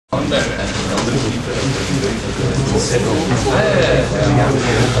Okay,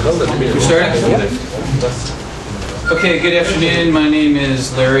 good afternoon. My name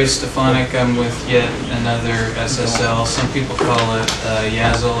is Cyassl Stefonic. I'm with yet another SSL. Some people call it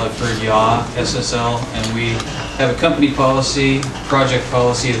Cyassl. I've heard YA SSL, and we have a company policy, project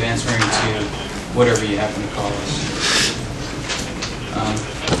policy of answering to whatever you happen to call us.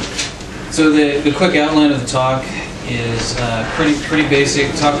 So the quick outline of the talk is pretty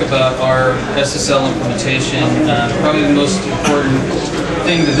basic. Talk about our SSL implementation. Probably the most important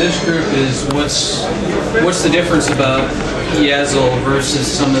thing to this group is what's the difference about Cyassl versus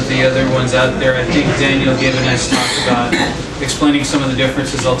some of the other ones out there. I think Daniel gave a nice talk about explaining some of the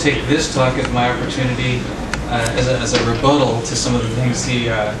differences. I'll take this talk as my opportunity as a rebuttal to some of the things he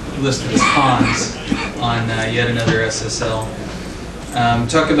listed as cons on yet another SSL.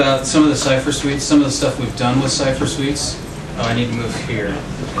 Talk about some of the Cypher suites, some of the stuff we've done with Cypher suites. Oh, I need to move here.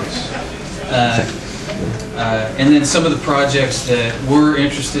 And then some of the projects that we're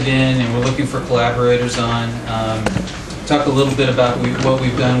interested in and we're looking for collaborators on. Talk a little bit about what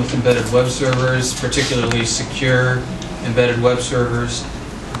we've done with embedded web servers, particularly secure embedded web servers.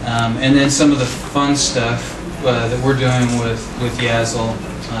 And then some of the fun stuff that we're doing with Cyassl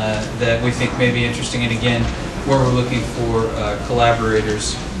that we think may be interesting, and again, where we're looking for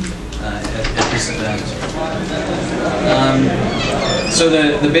collaborators at this event. So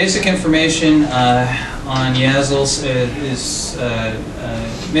the basic information on Cyassl is,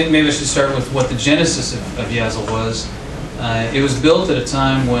 maybe I should start with what the genesis of Cyassl was. It was built at a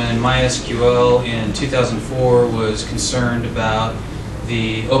time when MySQL in 2004 was concerned about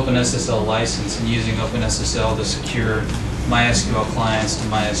the OpenSSL license and using OpenSSL to secure MySQL clients to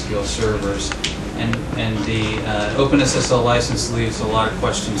MySQL servers. And the OpenSSL license leaves a lot of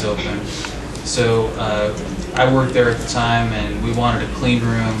questions open. So I worked there at the time, and we wanted a clean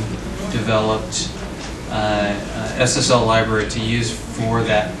room developed SSL library to use for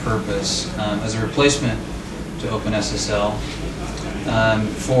that purpose as a replacement to OpenSSL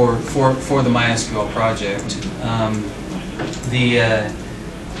for the MySQL project.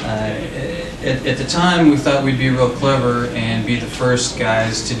 At the time, we thought we'd be real clever and be the first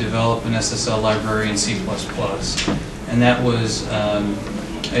guys to develop an SSL library in C++. And that was,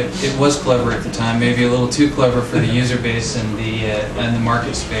 it was clever at the time, maybe a little too clever for the user base and the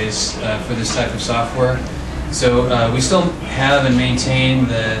market space for this type of software. So we still have and maintain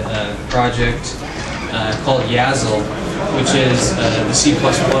the project called Cyassl, which is the C++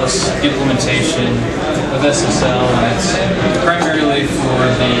 implementation of SSL, and it's primarily for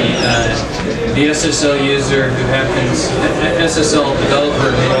the SSL user who happens, SSL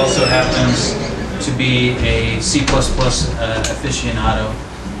developer who also happens to be a C++ aficionado.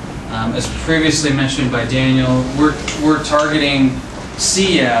 As previously mentioned by Daniel, we're targeting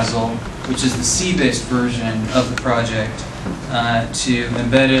Cyassl, which is the C-based version of the project, to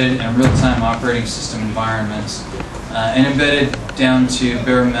embedded and real-time operating system environments, and embedded down to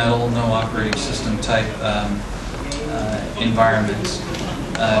bare metal, no operating system type environments.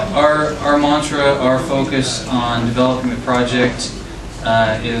 Our mantra, our focus on developing the project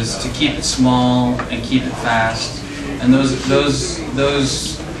is to keep it small and keep it fast, and those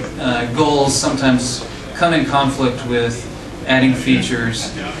goals sometimes come in conflict with adding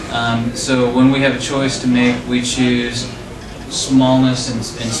features. So when we have a choice to make, we choose smallness and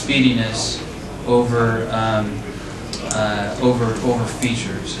speediness over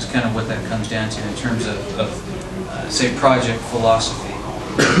features. Is kind of what that comes down to in terms of say, project philosophy.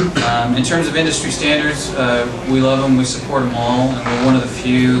 In terms of industry standards, we love them, we support them all, and we're one of the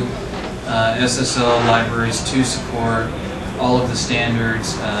few SSL libraries to support all of the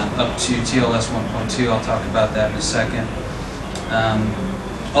standards up to TLS 1.2. I'll talk about that in a second.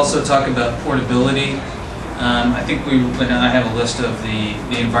 Also talk about portability. I think I have a list of the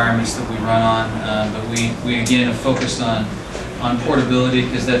environments that we run on, but we again have focused on portability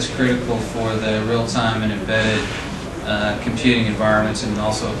because that's critical for the real-time and embedded computing environments, and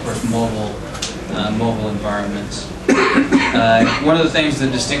also, of course, mobile environments. One of the things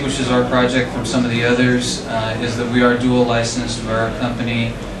that distinguishes our project from some of the others is that we are dual licensed. We're a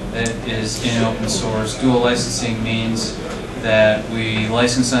company that is in open source. Dual licensing means that we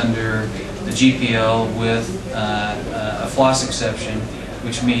license under the GPL with a FLOSS exception,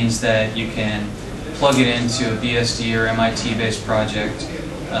 which means that you can plug it into a BSD or MIT-based project,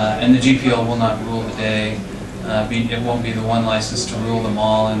 and the GPL will not rule the day. It won't be the one license to rule them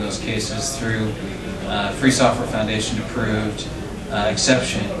all in those cases through Free Software Foundation approved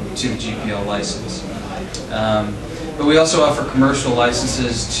exception to the GPL license. But we also offer commercial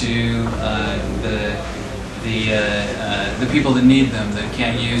licenses to the the people that need them, that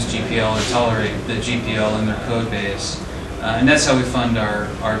can't use GPL or tolerate the GPL in their code base. And that's how we fund our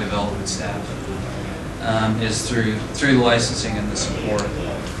development staff, is through the licensing and the support.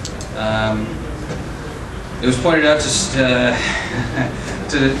 It was pointed out just to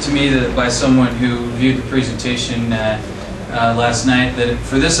me that by someone who viewed the presentation last night, that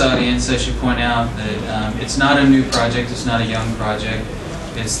for this audience I should point out that it's not a new project, it's not a young project.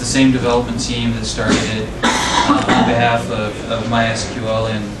 It's the same development team that started it on behalf of MySQL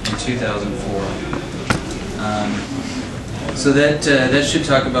in 2004. So that should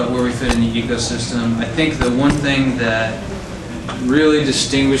talk about where we fit in the ecosystem. I think the one thing that really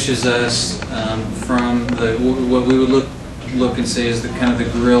distinguishes us from what we would look and say is the kind of the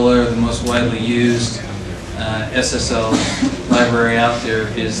gorilla, or the most widely used SSL library out there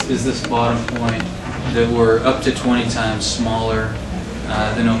is this bottom point, that we're up to 20 times smaller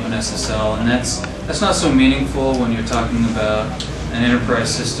than OpenSSL, and that's not so meaningful when you're talking about an enterprise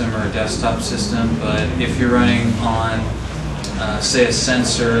system or a desktop system. But if you're running on say a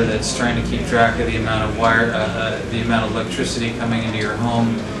sensor that's trying to keep track of the amount of the amount of electricity coming into your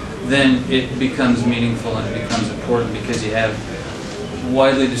home, then it becomes meaningful and it becomes important, because you have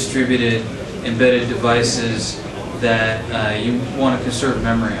widely distributed embedded devices that you want to conserve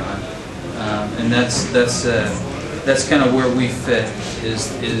memory on, and that's kind of where we fit.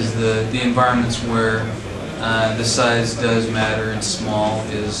 Is the environments where the size does matter and small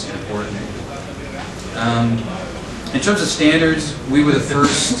is important. In terms of standards, we were the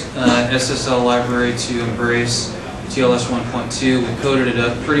first SSL library to embrace TLS 1.2. We coded it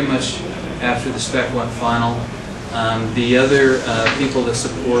up pretty much after the spec went final. The other people that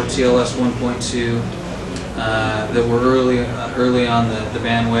support TLS 1.2 that were early on the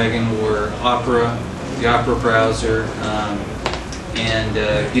bandwagon were Opera, the Opera browser, and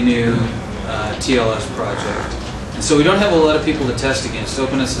GNU TLS project. And so we don't have a lot of people to test against.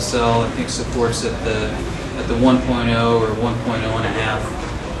 OpenSSL, I think, supports at the 1.0 or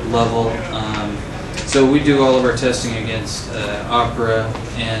 1.0.5 level. So we do all of our testing against Opera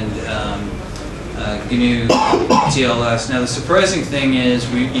and GNU TLS. Now the surprising thing is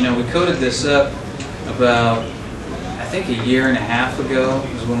we coded this up about, I think, a year and a half ago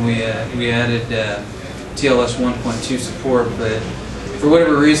was when we added TLS 1.2 support, but for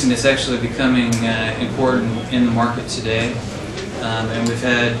whatever reason it's actually becoming important in the market today. And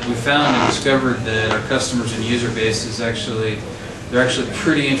we've found and discovered that our customers and user base is they're actually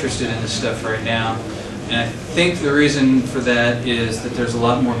pretty interested in this stuff right now. And I think the reason for that is that there's a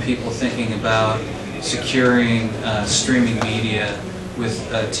lot more people thinking about securing streaming media with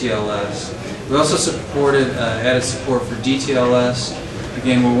TLS. We also added support for DTLS.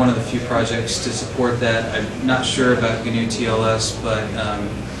 Again, we're one of the few projects to support that. I'm not sure about GNU TLS, but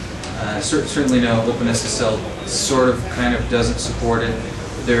certainly no, OpenSSL sort of kind of doesn't support it.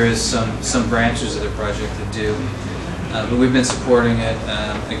 There is some branches of the project that do. But we've been supporting it,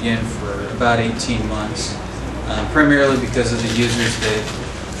 again, for about 18 months, primarily because of the users that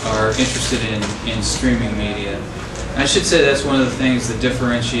are interested in streaming media. And I should say that's one of the things that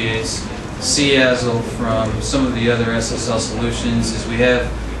differentiates Cyassl from some of the other SSL solutions, is we have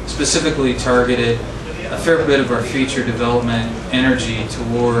specifically targeted a fair bit of our feature development energy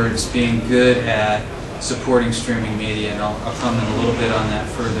towards being good at supporting streaming media, and I'll comment a little bit on that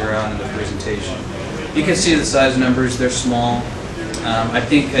further out in the presentation. You can see the size numbers, they're small. I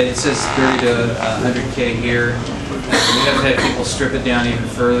think it says 30 to 100K here. We have had people strip it down even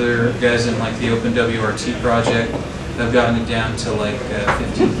further. Guys in like the OpenWRT project have gotten it down to like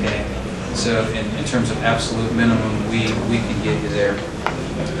 15K. So in terms of absolute minimum, we can get you there.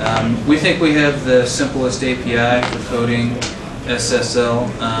 We think we have the simplest API for coding SSL.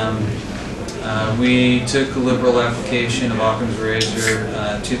 We took a liberal application of Occam's razor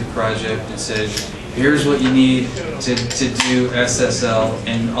to the project and said, here's what you need to do SSL,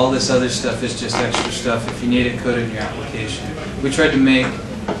 and all this other stuff is just extra stuff. If you need it, code it in your application. We tried to make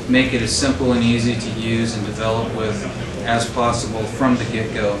it as simple and easy to use and develop with as possible from the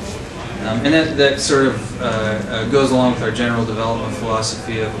get-go. And that sort of goes along with our general development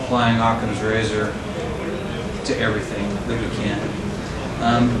philosophy of applying Occam's razor to everything that we can.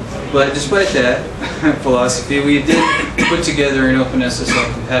 But despite that philosophy, we did put together an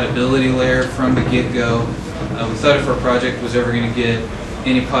OpenSSL compatibility layer from the get-go. We thought if our project was ever going to get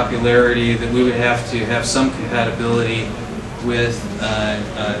any popularity, that we would have to have some compatibility with,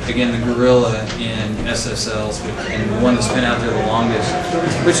 again, the gorilla in SSLs, and the one that's been out there the longest,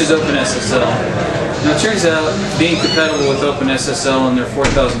 which is OpenSSL. Now it turns out being compatible with OpenSSL and their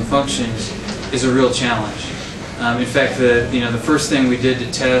 4,000 functions is a real challenge. In fact, the first thing we did to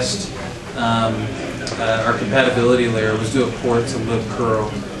test our compatibility layer was do a port to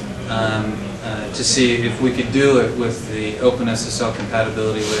libcurl to see if we could do it with the OpenSSL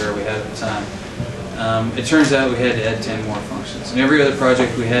compatibility layer we had at the time. It turns out we had to add 10 more functions. And every other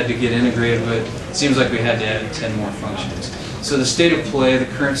project we had to get integrated with, it seems like we had to add 10 more functions. So the state of play, the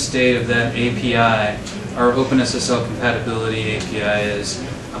current state of that API, our OpenSSL compatibility API, is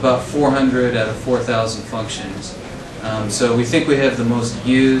about 400 out of 4,000 functions. So we think we have the most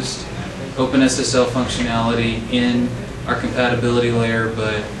used OpenSSL functionality in our compatibility layer,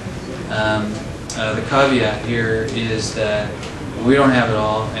 but the caveat here is that we don't have it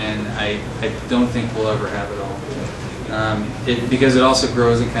all, and I don't think we'll ever have it all, because it also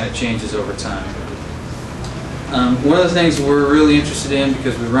grows and kind of changes over time. One of the things we're really interested in,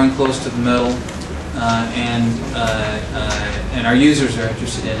 because we run close to the metal, and our users are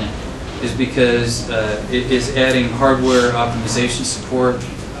interested in it, is because it is adding hardware optimization support.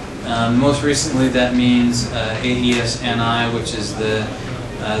 Most recently, that means AES-NI, which is the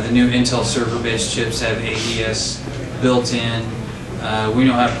new Intel server-based chips have AES built in. We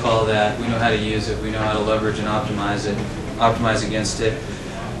know how to call that. We know how to use it. We know how to leverage and optimize it, optimize against it.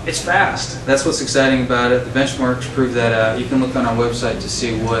 It's fast. That's what's exciting about it. The benchmarks prove that out. You can look on our website to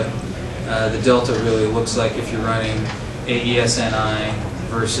see what the delta really looks like if you're running AES-NI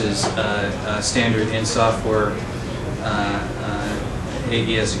versus standard in-software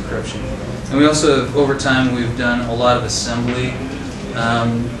AES encryption. And we also, over time, we've done a lot of assembly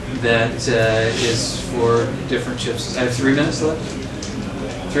that is for different chips. I have 3 minutes left?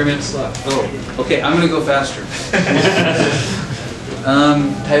 3 minutes left. Oh, okay, I'm going to go faster.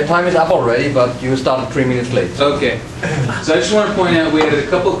 Time is up already, but you started 3 minutes late. Okay. So I just want to point out we added a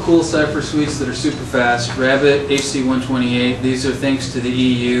couple of cool cipher suites that are super fast. Rabbit, HC128. These are thanks to the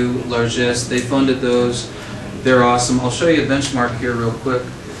EU largesse. They funded those. They're awesome. I'll show you a benchmark here real quick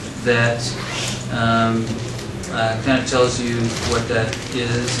that kind of tells you what that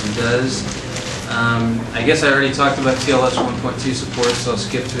is and does. I guess I already talked about TLS 1.2 support, so I'll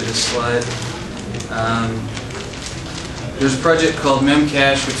skip through this slide. There's a project called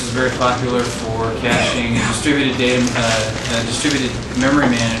Memcache, which is very popular for caching, a distributed data, distributed memory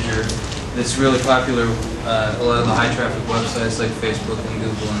manager that's really popular with a lot of the high-traffic websites like Facebook and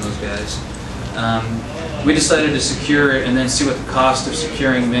Google and those guys. We decided to secure it and then see what the cost of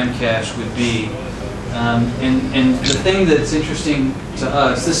securing Memcache would be. And the thing that's interesting to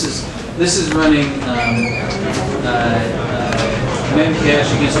us, this is running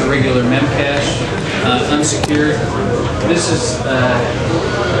Memcache against a regular Memcache, unsecured. This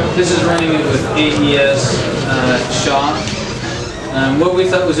is running it with AES SHA. What we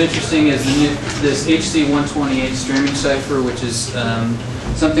thought was interesting is this HC128 streaming cipher, which is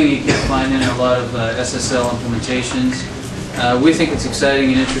something you can find in a lot of SSL implementations. We think it's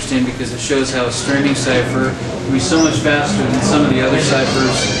exciting and interesting because it shows how a streaming cipher can be so much faster than some of the other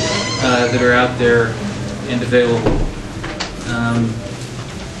ciphers that are out there and available.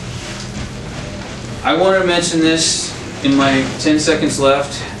 I wanted to mention this in my 10 seconds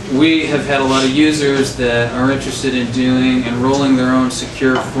left. We have had a lot of users that are interested in doing and rolling their own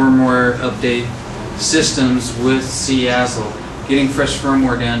secure firmware update systems with Cyassl, getting fresh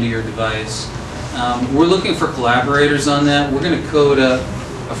firmware down to your device. We're looking for collaborators on that. We're going to code up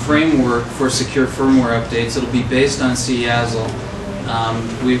a framework for secure firmware updates. It'll be based on Cyassl.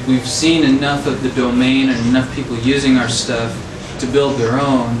 We've seen enough of the domain and enough people using our stuff to build their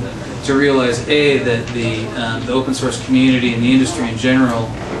own to realize, A, that the open source community and the industry in general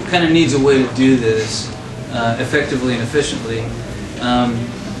kind of needs a way to do this effectively and efficiently.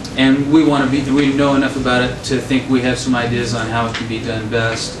 And we know enough about it to think we have some ideas on how it can be done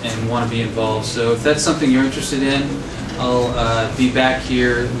best and want to be involved. So if that's something you're interested in, I'll be back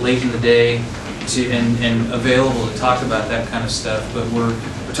here late in the day and available to talk about that kind of stuff. But we're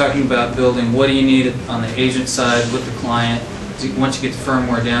talking about building what do you need on the agent side with the client once you get the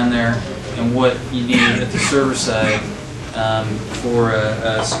firmware down there, and what you need at the server side for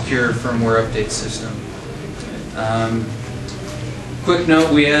a secure firmware update system. Quick note,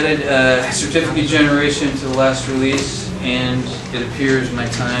 we added certificate generation to the last release, and it appears my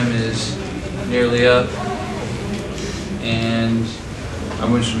time is nearly up. And I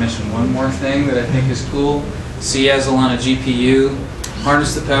want to mention one more thing that I think is cool. Cyassl on a GPU.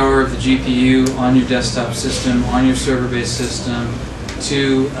 Harness the power of the GPU on your desktop system, on your server-based system,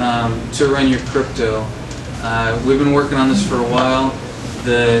 to run your crypto. We've been working on this for a while.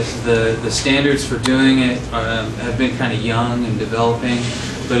 The standards for doing it have been kind of young and developing,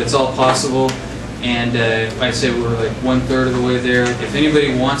 but it's all possible. And I'd say we're like 1/3 of the way there. If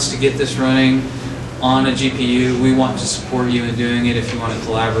anybody wants to get this running on a GPU, we want to support you in doing it if you want to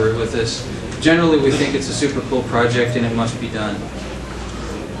collaborate with us. generally we think it's a super cool project and it must be done.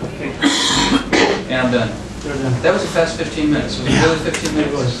 Okay. And I'm done. You're done. That was a fast 15 minutes. Was it really 15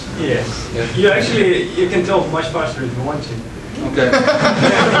 minutes? Yes. You actually, you can talk much faster if you want to. Okay. For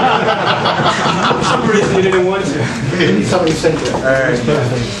some reason you didn't want to. Somebody sent it. Alright.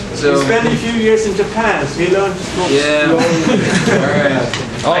 So, You spent a few years in Japan, so you learned to talk yeah. slowly.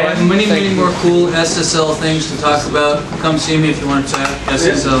 Alright. I have many more cool SSL things to talk about. Come see me if you want to chat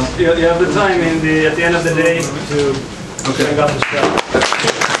SSL. You have the time at the end of the day to Okay. bring up the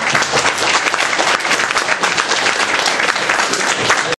stuff.